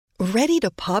Ready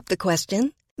to pop the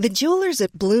question? The jewelers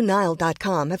at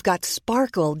BlueNile.com have got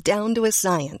sparkle down to a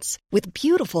science with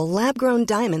beautiful lab-grown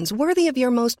diamonds worthy of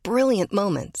your most brilliant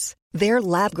moments. Their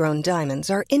lab-grown diamonds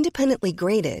are independently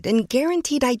graded and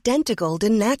guaranteed identical to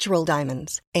natural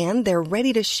diamonds, and they're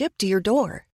ready to ship to your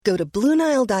door. Go to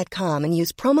BlueNile.com and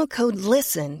use promo code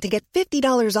LISTEN to get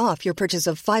 $50 off your purchase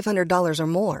of $500 or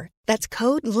more. That's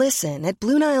code LISTEN at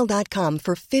BlueNile.com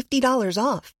for $50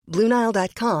 off.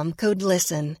 BlueNile.com, code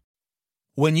LISTEN.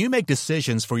 When you make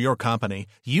decisions for your company,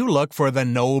 you look for the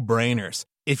no-brainers.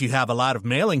 If you have a lot of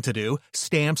mailing to do,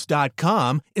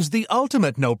 Stamps.com is the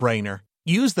ultimate no-brainer.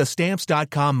 Use the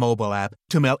Stamps.com mobile app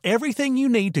to mail everything you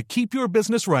need to keep your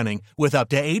business running with up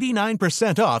to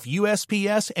 89% off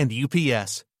USPS and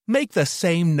UPS. Make the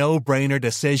same no-brainer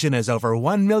decision as over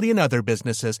 1 million other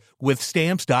businesses with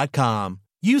Stamps.com.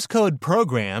 Use code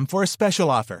PROGRAM for a special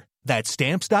offer. That's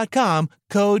Stamps.com,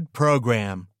 code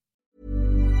PROGRAM.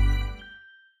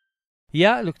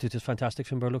 Yeah, look, it is fantastic,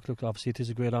 Finbar. Look, obviously it is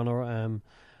a great honour.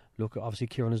 Look, obviously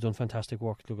Kieran has done fantastic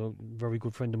work. Look, a very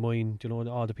good friend of mine. You know,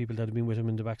 all the people that have been with him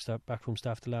in the backroom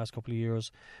staff the last couple of years.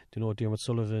 You know, Dermot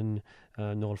Sullivan,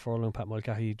 Noel Furlong, Pat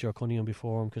Mulcahy, Ger Cunningham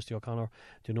before him, Christy O'Connor.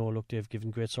 You know, look, they've given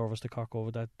great service to Cork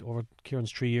over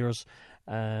Kieran's 3 years.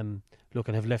 Look,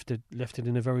 and have left it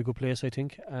in a very good place, I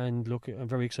think. And look, I'm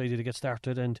very excited to get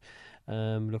started. And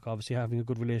look, obviously having a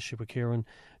good relationship with Kieran,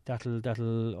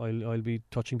 I'll be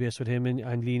touching base with him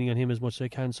and leaning on him as much as I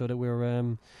can, so that we're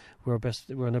in our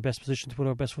best position to put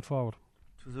our best foot forward.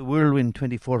 It was a whirlwind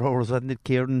 24 hours, wasn't it?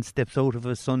 Kieran steps out of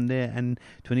a Sunday and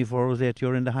 24 hours later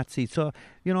you're in the hot seat. So,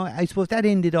 you know, I suppose that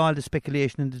ended all the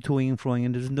speculation and the toing and froing,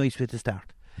 and it was a nice way to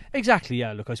start. Exactly,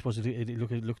 yeah. Look, I suppose I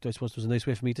suppose it was a nice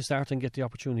way for me to start and get the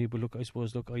opportunity. But look, I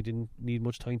suppose I didn't need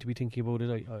much time to be thinking about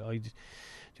it.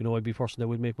 I'd be a person that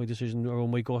would make my decision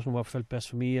around my gut and what felt best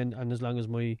for me. And as long as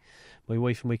my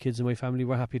wife and my kids and my family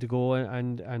were happy to go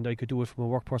and I could do it from a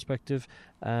work perspective,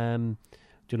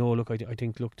 look, I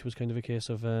think it was kind of a case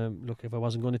of look, if I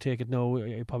wasn't going to take it now,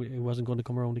 I wasn't going to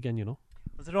come around again, you know.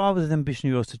 Was there always an ambition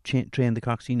of yours to train the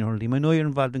Cork senior hurling team? I know you're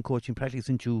involved in coaching practically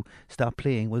since you stopped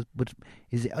playing.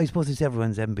 I suppose it's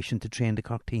everyone's ambition to train the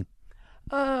Cork team.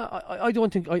 I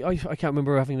don't think I can't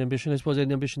remember having an ambition. I suppose I had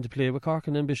an ambition to play with Cork,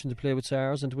 an ambition to play with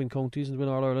SARS and to win counties and to win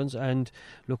All Irelands. And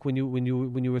look, when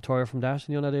you retire from that and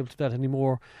you're not able to do that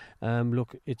anymore,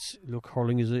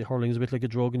 hurling is a bit like a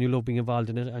drug, and you love being involved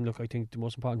in it. And look, I think the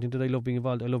most important thing that I love being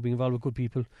involved with good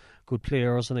people, good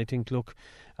players. And I think, look,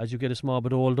 as you get a small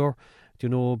bit older,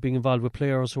 being involved with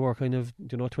players who are kind of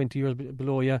 20 years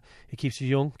below you, it keeps you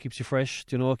young, keeps you fresh.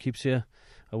 It keeps you,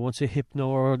 I won't say hip now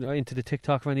or into the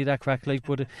TikTok or any of that crack,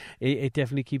 but it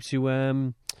definitely keeps you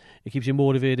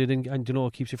motivated and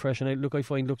it keeps you fresh. And I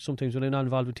find sometimes when I'm not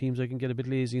involved with teams, I can get a bit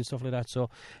lazy and stuff like that. So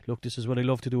look, this is what I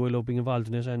love to do. I love being involved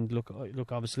in it. And look,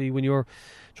 obviously when you're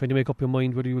trying to make up your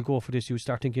mind whether you will go for this, you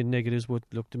start thinking negatives. But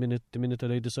look, the minute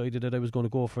that I decided that I was going to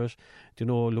go for it,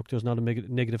 there's not a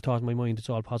negative thought in my mind. It's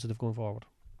all positive going forward.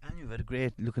 And you've had a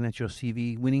great, looking at your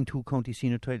CV, winning 2 county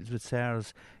senior titles with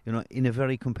SARS, in a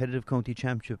very competitive county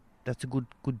championship. That's a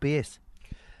good base.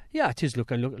 Yeah, it is.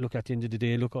 Look, at the end of the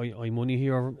day, look, I'm only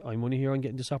here on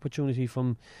getting this opportunity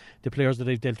from the players that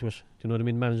I've dealt with. Do you know what I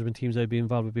mean? Management teams I've been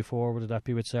involved with before, whether that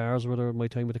be with SARS, whether my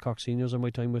time with the Cork Seniors or my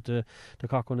time with the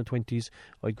Cork Under-20s.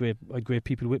 I'd great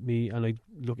people with me, and I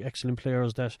look excellent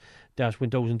players that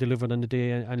went out and delivered on the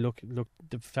day. And look,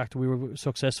 the fact that we were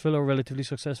successful or relatively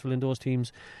successful in those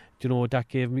teams, that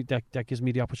gives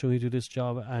me the opportunity to do this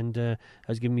job and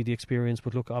has given me the experience.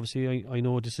 But look, obviously, I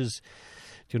know this is.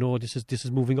 This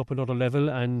is moving up another level,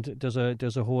 and there's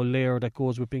a whole layer that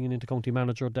goes with being an intercounty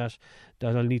manager that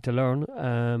I'll need to learn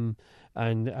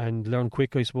and learn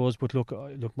quick, I suppose. But look,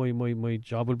 my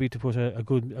job will be to put a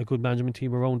good management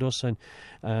team around us and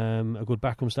a good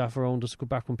backroom staff around us, good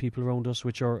backroom people around us,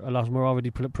 which are a lot of them are already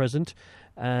present,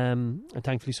 and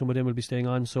thankfully some of them will be staying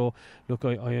on. So look,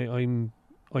 I'm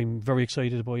very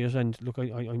excited about it, and look,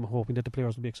 I'm hoping that the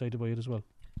players will be excited by it as well.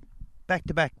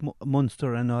 Back-to-back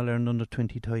Munster and All-Ireland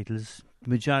Under-20 titles. The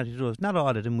majority of those, not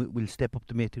all of them, will step up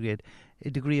to make the grade. A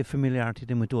degree of familiarity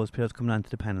then with those players coming onto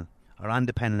the panel, or on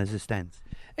the panel as it stands.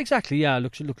 Exactly, yeah.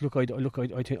 Look. I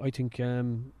think.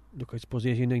 I suppose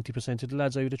 80-90% of the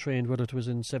lads I would have trained, whether it was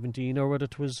in 17 or whether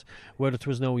it was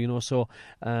now. So.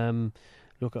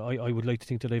 Look, I would like to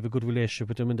think that I have a good relationship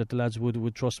with them and that the lads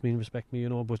would trust me and respect me,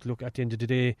 But look, at the end of the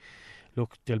day,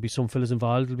 look, there'll be some fellas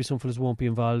involved, there'll be some fellas who won't be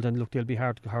involved, and look, there'll be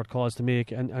hard calls to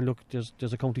make. And look, there's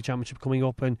a county championship coming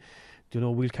up, and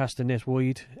we'll cast the net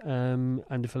wide, and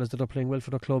the fellas that are playing well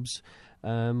for their clubs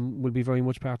will be very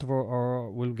much part of or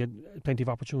will get plenty of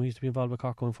opportunities to be involved with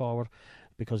Cork going forward.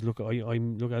 because look,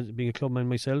 I'm as being a clubman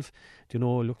myself,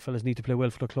 fellas need to play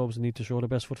well for their clubs and need to show their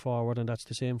best foot forward, and that's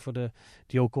the same for the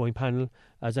outgoing panel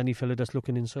as any fella that's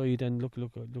looking inside. And look,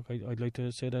 I'd like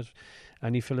to say that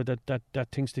any fella that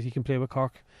thinks that he can play with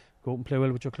Cork, go out and play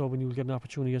well with your club, and you'll get an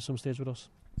opportunity at some stage with us.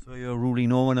 So you're ruling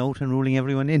no one out and ruling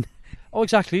everyone in. Oh,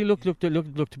 exactly. Look. To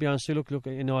be honest, look.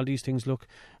 In all these things,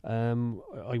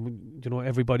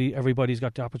 everybody's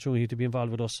got the opportunity to be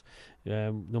involved with us,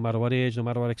 no matter what age, no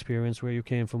matter what experience, where you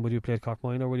came from, whether you played Cork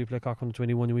Minor, whether you played Cork under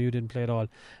 21, where you didn't play at all.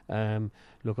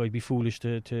 I'd be foolish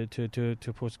to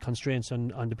put constraints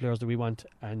on the players that we want,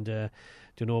 and.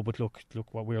 But look,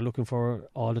 what we're looking for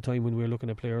all the time when we're looking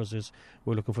at players is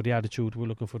we're looking for the attitude, we're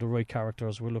looking for the right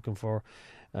characters, we're looking for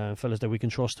fellas that we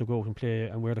can trust to go out and play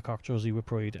and wear the Cork jersey with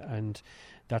pride, and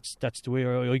that's the way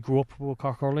I grew up with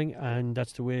Cork hurling, and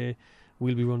that's the way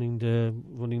we'll be running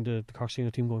the Cork senior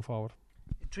team going forward.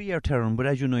 3-year term, but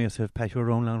as you know yourself, Pat, you're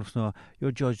around long enough,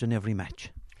 you're judged on every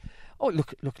match. Oh,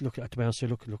 look, to be honest,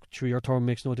 look, 3-year term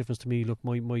makes no difference to me. Look,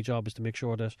 my job is to make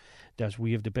sure that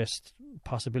we have the best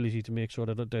possibility to make sure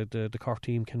that the Cork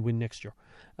team can win next year.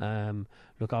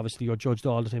 Look, obviously you're judged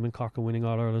all the time in Cork and winning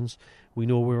All-Irelands. We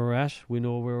know where we're at. We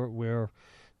know we're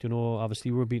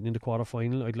obviously we're beaten in the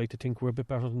quarter-final. I'd like to think we're a bit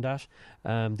better than that.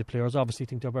 The players obviously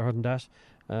think they're better than that.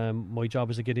 My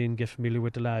job is to get in, get familiar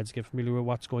with the lads, get familiar with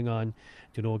what's going on,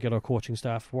 get our coaching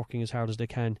staff working as hard as they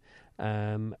can,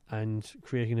 and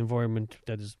creating an environment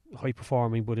that is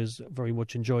high-performing but is very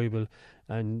much enjoyable,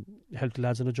 and help the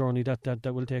lads on a journey that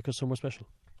will take us somewhere special.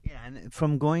 Yeah, and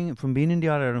from being in the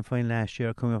All-Ireland final last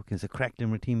year, coming up against a crack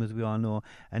Limerick team, as we all know,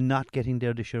 and not getting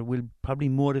there this year will probably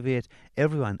motivate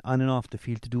everyone on and off the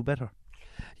field to do better.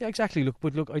 Yeah, exactly. Look,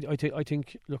 I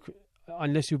think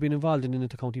unless you've been involved in an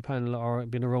inter-county panel or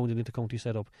been around an inter-county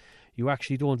setup, you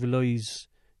actually don't realise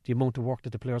the amount of work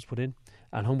that the players put in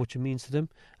and how much it means to them.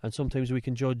 And sometimes we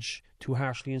can judge too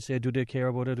harshly and say, do they care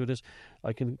about it, do this?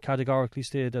 I can categorically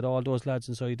say that all those lads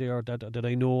inside there that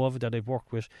I know of, that I've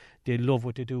worked with, they love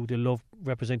what they do, they love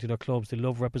representing their clubs, they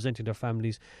love representing their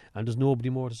families, and there's nobody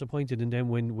more disappointed in them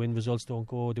when results don't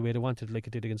go the way they wanted, like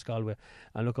it did against Galway.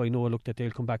 And I know that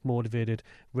they'll come back motivated,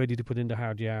 ready to put in the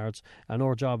hard yards, and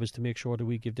our job is to make sure that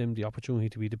we give them the opportunity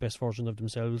to be the best version of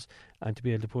themselves and to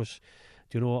be able to put,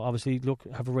 obviously,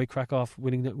 have a right crack off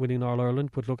winning All-Ireland,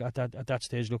 but look, at that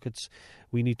stage,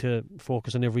 we need to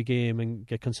focus on every game and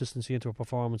get consistency into our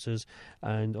performances,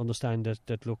 and understand that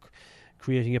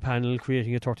creating a panel,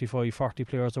 creating a 35, 40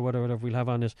 players or whatever we'll have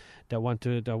on it that want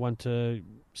to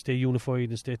stay unified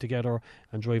and stay together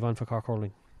and drive on for Cork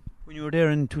hurling. When you were there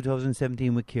in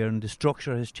 2017 with Kieran, the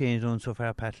structure has changed on so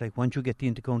far, Pat. Like, once you get the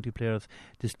inter-county players,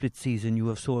 the split season, you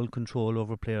have sole control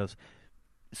over players.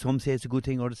 Some say it's a good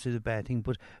thing, others say it's a bad thing,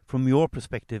 but from your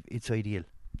perspective, it's ideal.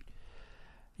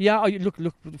 Yeah,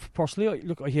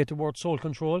 personally, I hate the word sole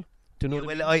control.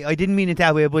 I didn't mean it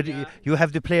that way, but you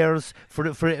have the players for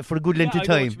a good length of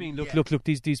time. I know what you mean. Look,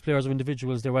 these players are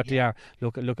individuals. They're what they are.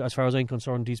 Look, as far as I'm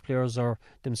concerned, these players are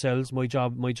themselves. My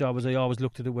job, as I always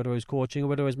looked at it, whether I was coaching or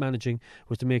whether I was managing,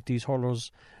 was to make these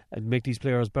hurlers and make these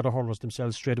players better hurlers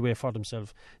themselves straight away for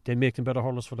themselves. Then make them better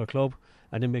hurlers for their club,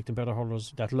 and then make them better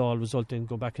hurlers. That'll all result in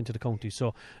go back into the county.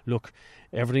 So look,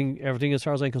 everything as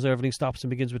far as I'm concerned, everything stops and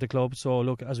begins with the club. So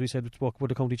look, as we said, we spoke about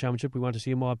the county championship. We want to see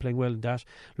them all playing well in that.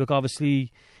 Look,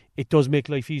 obviously, it does make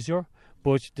life easier,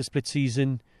 but the split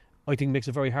season, I think, makes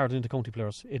it very hard on the county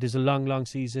players. It is a long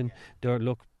season.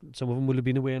 Some of them will have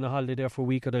been away on a holiday there for a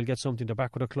week, or they'll get something. They're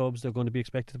back with their clubs. They're going to be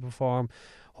expected to perform.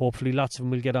 Hopefully, lots of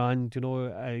them will get on,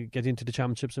 get into the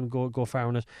championships and go far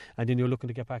in it. And then you're looking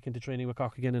to get back into training with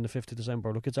Cork again on the 5th of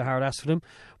December. Look, it's a hard ask for them,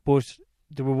 but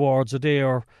the rewards are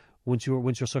there once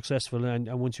you're successful, and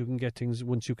once you can get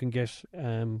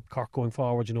Cork going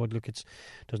forward.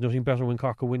 There's nothing better when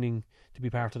Cork are winning to be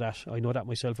part of that. I know that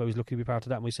myself. I was lucky to be part of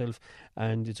that myself,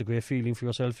 and it's a great feeling for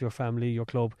yourself, your family, your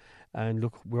club. And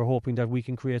look, we're hoping that we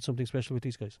can create something special with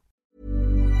these guys.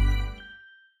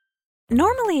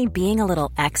 Normally, being a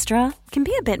little extra can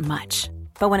be a bit much,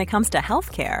 but when it comes to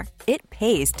healthcare, it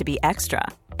pays to be extra.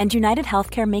 And United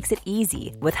Healthcare makes it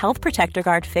easy with Health Protector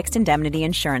Guard fixed indemnity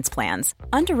insurance plans.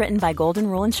 Underwritten by Golden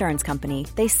Rule Insurance Company,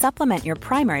 they supplement your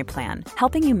primary plan,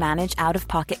 helping you manage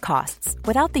out-of-pocket costs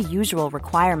without the usual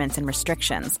requirements and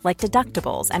restrictions like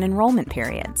deductibles and enrollment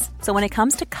periods. So when it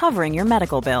comes to covering your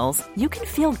medical bills, you can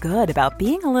feel good about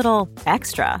being a little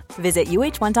extra. Visit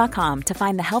UH1.com to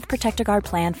find the Health Protector Guard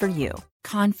plan for you.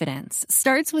 Confidence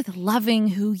starts with loving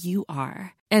who you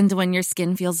are. And when your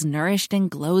skin feels nourished and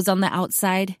glows on the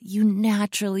outside, you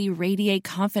naturally radiate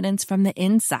confidence from the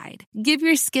inside. Give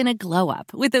your skin a glow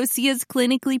up with Osea's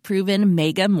clinically proven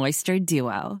Mega Moisture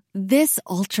Duo. This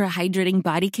ultra-hydrating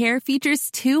body care features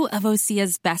two of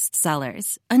Osea's best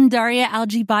sellers, Undaria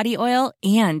Algae Body Oil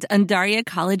and Undaria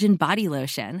Collagen Body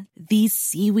Lotion. These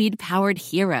seaweed-powered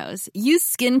heroes use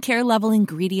skincare-level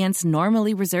ingredients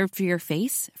normally reserved for your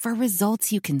face for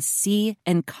results you can see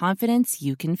and confidence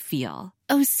you can feel.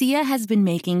 Osea has been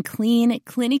making clean,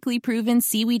 clinically proven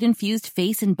seaweed-infused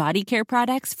face and body care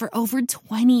products for over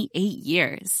 28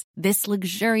 years. This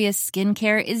luxurious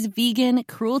skincare is vegan,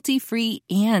 cruelty-free,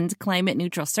 and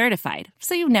climate-neutral certified,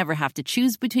 so you never have to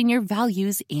choose between your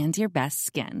values and your best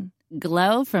skin.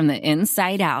 Glow from the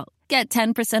inside out. Get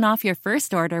 10% off your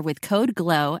first order with code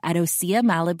GLOW at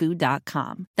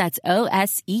OseaMalibu.com. That's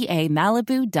OSEA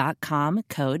Malibu.com,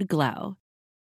 code GLOW.